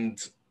 and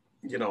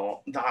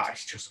that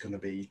is just going to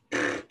be.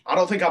 I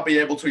don't think I'd be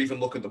able to even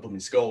look at the blooming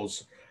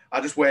scores. I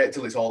just wait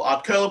till it's all.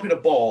 I'd curl up in a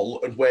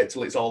ball and wait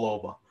till it's all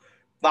over.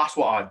 That's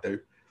what I'd do,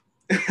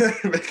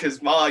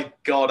 because my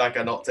God, I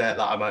cannot take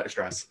that amount of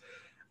stress.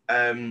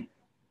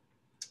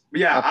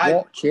 Yeah, I'd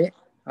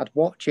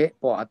watch it,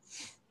 but I'd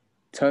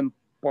turn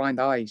blind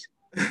eyes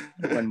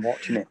when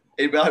watching it.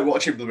 It'd be like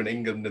watching blooming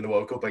England in the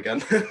World Cup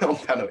again on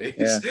penalties.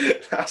 Yeah.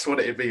 That's what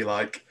it'd be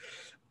like.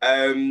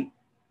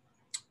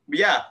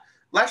 Yeah,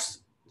 let's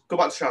go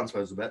back to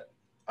transfers a bit.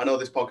 I know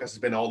this podcast has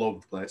been all over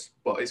the place,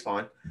 but it's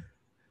fine.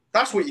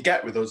 That's what you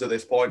get with us at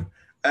this point.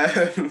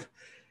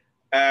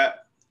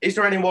 Is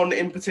there anyone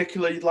in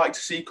particular you'd like to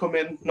see come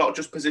in, not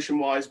just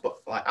position-wise, but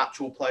like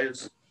actual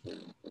players?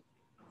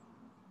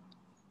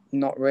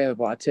 Not really,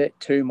 but I'd take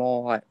two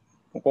more like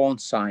one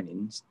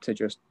signings to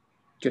just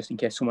in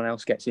case someone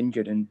else gets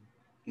injured, and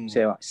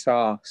say like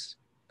Sars.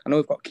 I know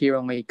we've got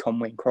Kieran Lee,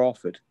 Conway and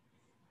Crawford.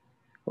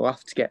 We'll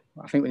have to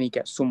I think we need to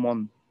get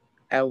someone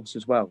else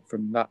as well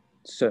from that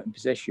certain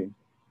position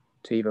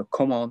to either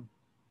come on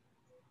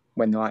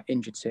when they're like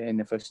injured, say in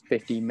the first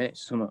 15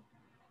 minutes or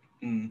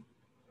something.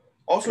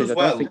 Also as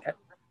well,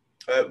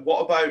 what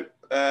about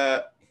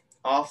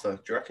Arthur?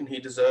 Do you reckon he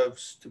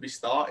deserves to be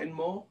starting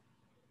more?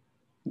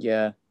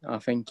 Yeah, I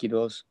think he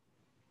does.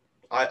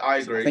 I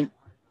agree. I think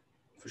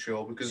for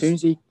sure, because soon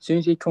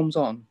as he comes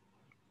on,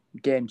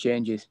 game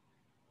changes.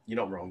 You're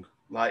not wrong.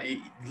 Like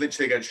he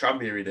literally against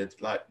Tranmere, he did.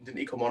 Like, didn't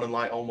he come on and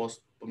like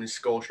almost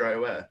score straight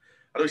away?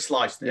 I know he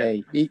sliced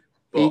it. Yeah,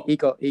 he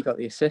got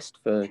the assist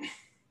for,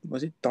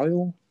 was it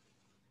Doyle?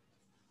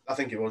 I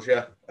think it was,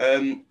 yeah.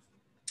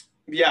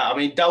 Yeah, I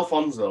mean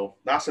Delfonso,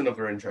 that's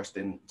another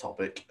interesting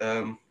topic.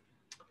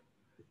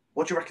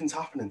 What do you reckon's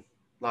happening?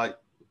 Like,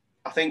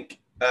 I think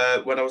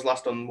when I was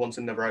last on Once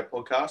and Never Out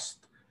podcast,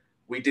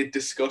 we did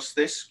discuss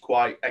this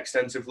quite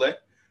extensively.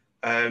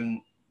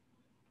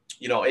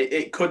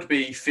 It could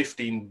be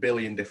 15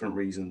 billion different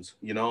reasons,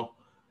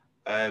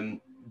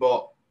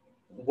 but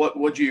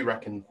what do you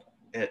reckon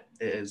it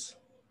is?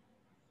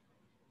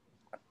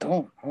 I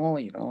don't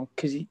know,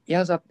 because he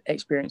has had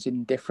experience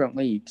in different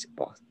leagues,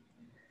 but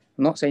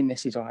I'm not saying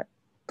this is like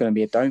going to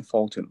be a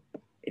downfall to him.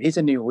 It is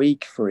a new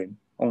league for him,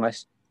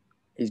 unless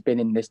he's been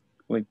in this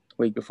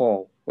league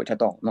before, which I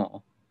don't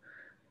know.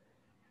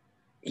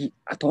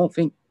 I don't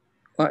think,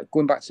 like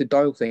going back to the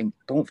Doyle thing,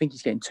 I don't think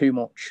he's getting too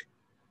much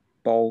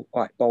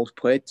balls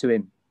played to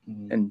him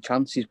and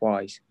chances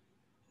wise.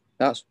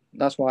 That's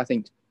what I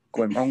think's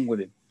going wrong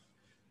with him.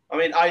 I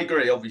mean, I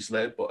agree,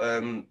 obviously, but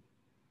at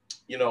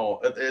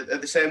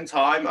the same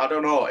time, I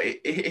don't know.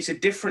 It's a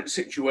different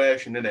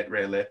situation, isn't it?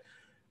 Really,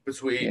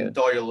 between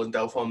Doyle and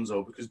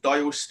Delfonso, because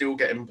Doyle's still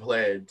getting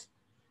played.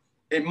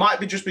 It might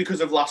be just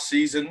because of last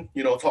season,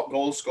 top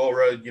goal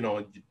scorer.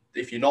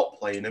 If you're not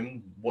playing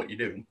him, what you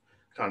doing,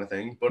 kind of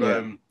thing. But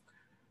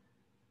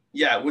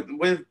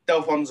with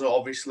Delfonso,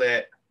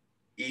 obviously,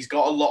 he's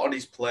got a lot on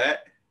his plate.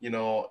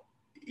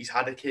 He's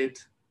had a kid.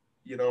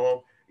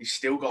 He's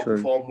still got to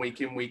perform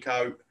week in, week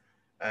out.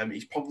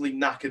 He's probably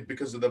knackered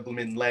because of the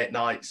blooming late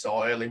nights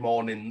or early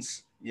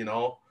mornings.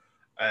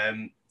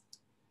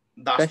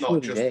 That's especially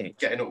not just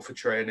getting up for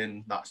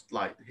training. That's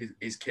like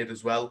his kid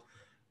as well.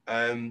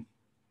 I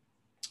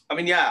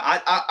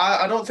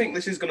don't think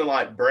this is going to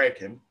like break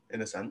him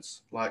in a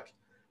sense. Like,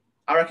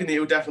 I reckon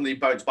he'll definitely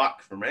bounce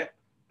back from it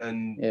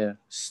and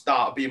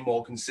start being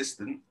more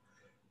consistent.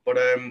 But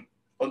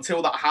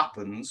until that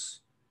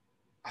happens,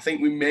 I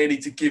think we may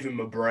need to give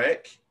him a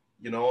break.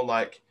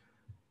 Like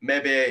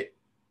maybe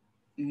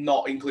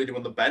not include him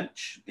on the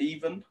bench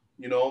even.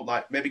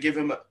 Like maybe give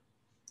him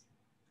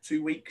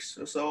 2 weeks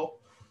or so.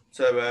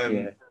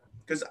 So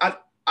because I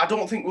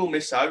don't think we'll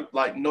miss out.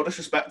 Like, no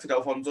disrespect to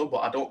Delfonso, but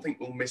I don't think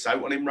we'll miss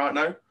out on him right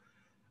now.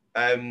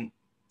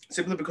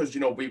 Simply because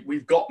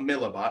we've got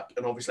Miller back,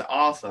 and obviously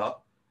Arthur,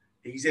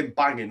 he's in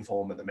banging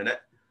form at the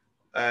minute.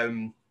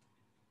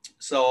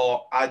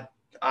 So I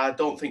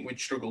don't think we'd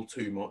struggle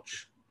too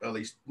much, at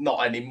least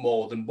not any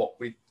more than what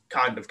we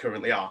kind of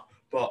currently are.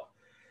 But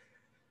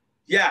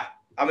yeah,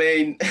 I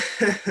mean,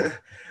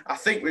 I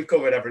think we've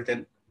covered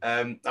everything.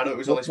 I know it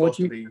was only supposed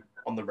to be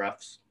on the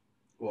refs.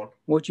 Go on.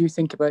 What do you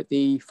think about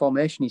the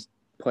formation he's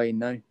playing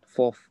now?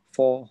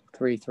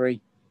 4-4-3-3.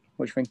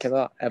 What do you think of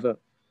that, Ever?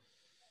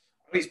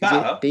 It's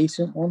better.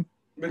 Decent one?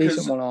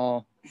 Decent one,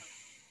 or...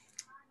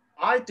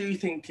 I do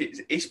think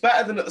it's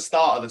better than at the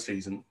start of the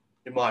season,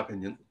 in my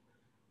opinion.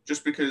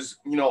 Just because,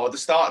 at the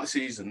start of the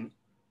season,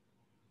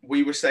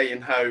 we were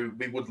saying how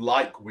we would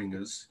like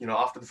wingers.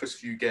 After the first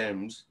few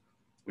games,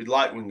 we'd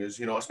like wingers,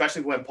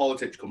 especially when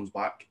Politic comes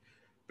back.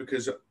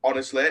 Because,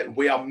 honestly,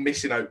 we are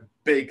missing out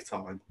big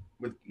time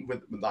with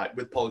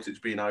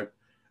Politic being out.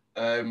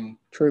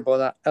 True, but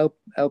that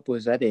El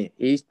Bouzedi,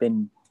 he's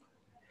been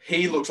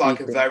He looks like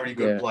a very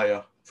good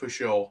player, for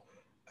sure.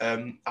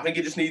 I think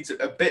he just needs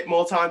a bit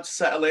more time to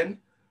settle in,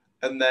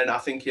 and then I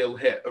think he'll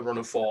hit a run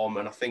of form,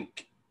 and I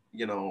think,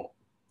 we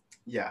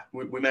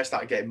may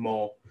start getting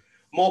more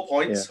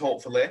points,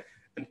 hopefully,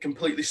 and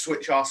completely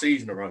switch our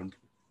season around,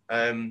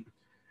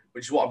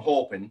 which is what I'm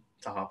hoping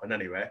to happen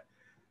anyway.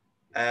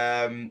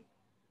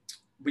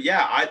 But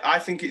yeah, I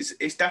think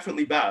it's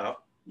definitely better,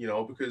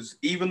 because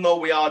even though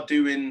we are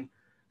doing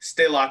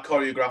still our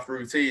choreographed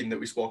routine that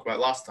we spoke about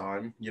last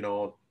time,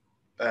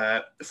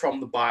 from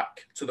the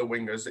back to the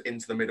wingers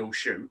into the middle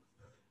shoot.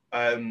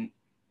 That's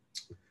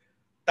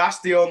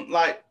the only,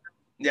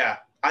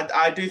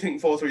 I do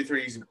think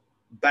 4-3-3 is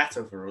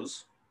better for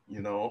us,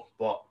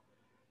 but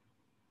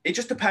it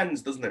just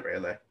depends, doesn't it,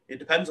 really? It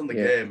depends on the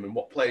game and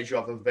what players you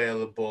have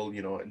available,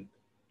 and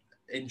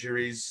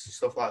injuries,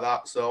 stuff like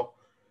that. So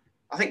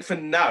I think for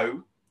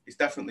now, it's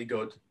definitely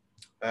good.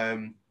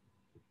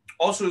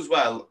 Also, as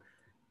well,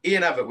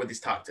 Ian Evatt with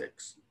his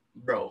tactics,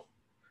 bro.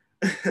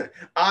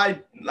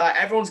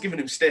 Everyone's giving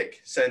him stick,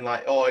 saying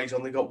he's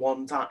only got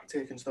one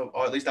tactic and stuff.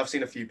 Or at least I've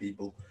seen a few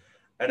people,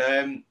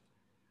 and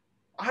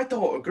I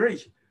don't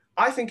agree.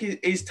 I think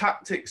his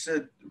tactics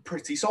are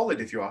pretty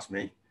solid, if you ask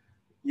me.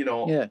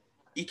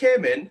 He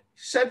came in,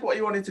 said what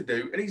he wanted to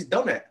do, and he's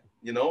done it.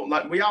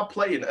 We are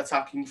playing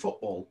attacking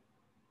football.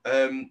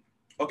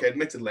 Okay,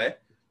 admittedly,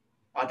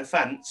 our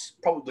defense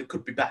probably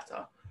could be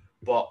better,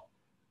 but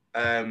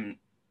I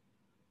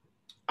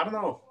don't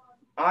know.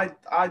 I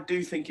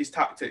do think his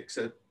tactics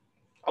are,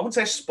 I wouldn't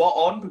say spot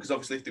on, because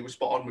obviously if they were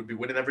spot on, we'd be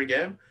winning every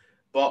game.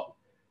 But,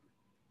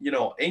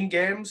 in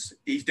games,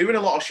 he's doing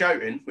a lot of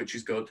shouting, which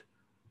is good.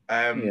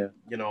 I think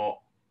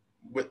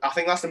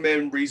that's the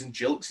main reason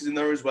Jilks is in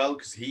there as well,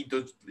 because he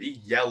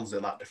yells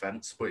at that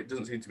defence, but it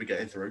doesn't seem to be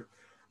getting through.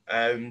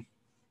 I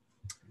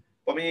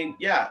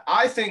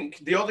think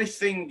the only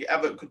thing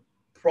Evatt could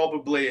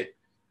probably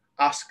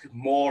ask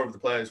more of the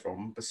players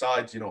from,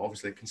 besides,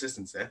 obviously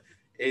consistency,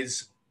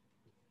 is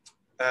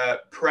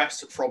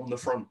press from the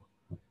front,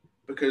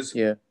 because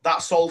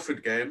that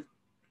Salford game,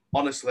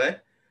 honestly,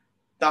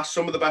 that's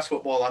some of the best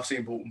football I've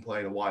seen Bolton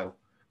play in a while.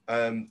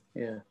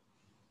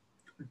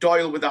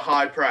 Doyle with a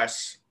high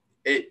press,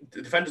 the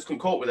defenders couldn't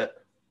cope with it,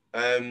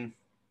 and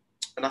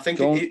I think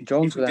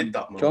Jones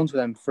with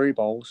them through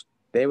balls,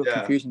 they were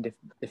confusing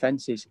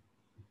defenses.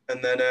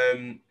 And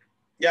then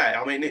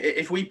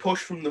if we push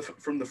from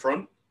the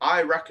front,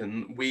 I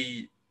reckon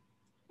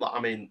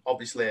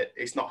obviously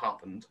it's not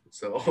happened,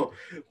 so,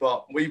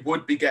 but we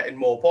would be getting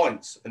more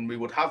points and we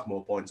would have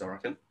more points, I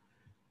reckon.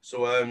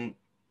 So I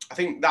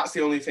think that's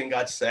the only thing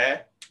I'd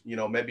say,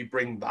 maybe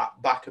bring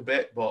that back a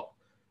bit. But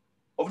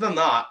other than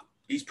that,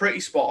 he's pretty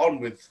spot on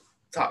with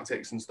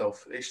tactics and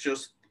stuff. It's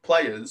just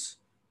players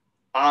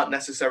aren't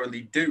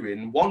necessarily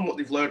doing what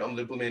they've learned on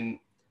the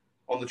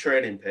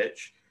training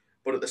pitch,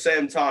 but at the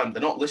same time,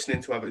 they're not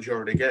listening to Evatt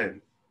during a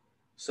game.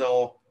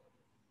 So,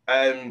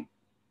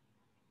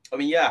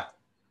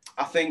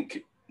 I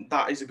think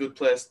that is a good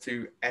place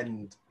to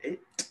end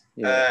it.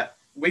 Yeah.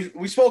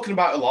 We've spoken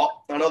about it a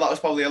lot. I know that was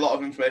probably a lot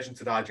of information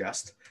to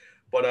digest,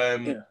 but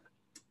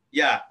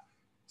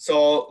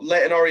So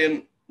Leyton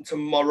Orient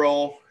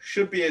tomorrow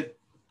should be a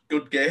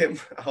good game,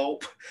 I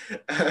hope.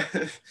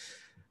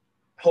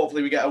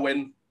 Hopefully we get a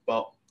win,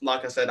 but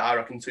like I said, I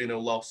reckon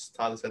 2-0 loss.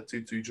 Tyler said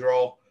 2-2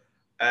 draw.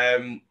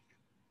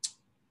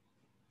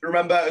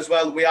 Remember as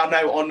well, we are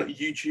now on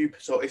YouTube,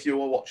 so if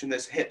you are watching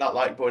this, hit that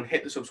like button,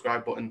 hit the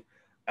subscribe button.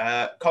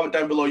 Comment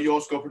down below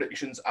your score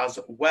predictions as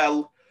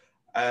well.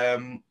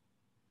 If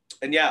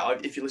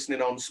you're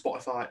listening on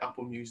Spotify,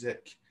 Apple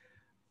Music,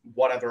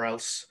 whatever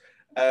else,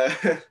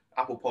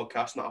 Apple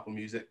Podcasts, not Apple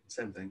Music,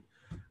 same thing.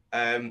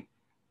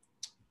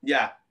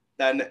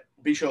 Then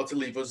be sure to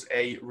leave us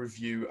a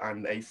review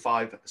and a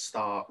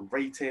 5-star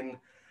rating.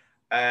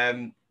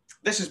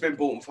 This has been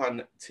Bolton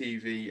Fan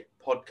TV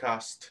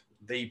Podcast,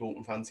 the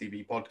Bolton Fan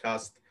TV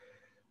Podcast.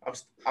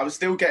 I was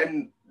still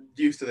getting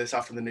used to this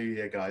after the new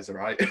year, guys, all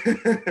right?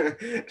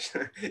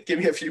 Give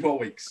me a few more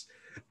weeks.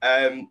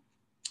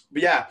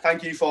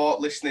 Thank you for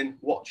listening,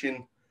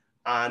 watching,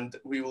 and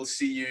we will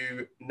see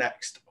you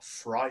next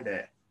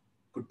Friday.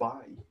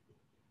 Goodbye.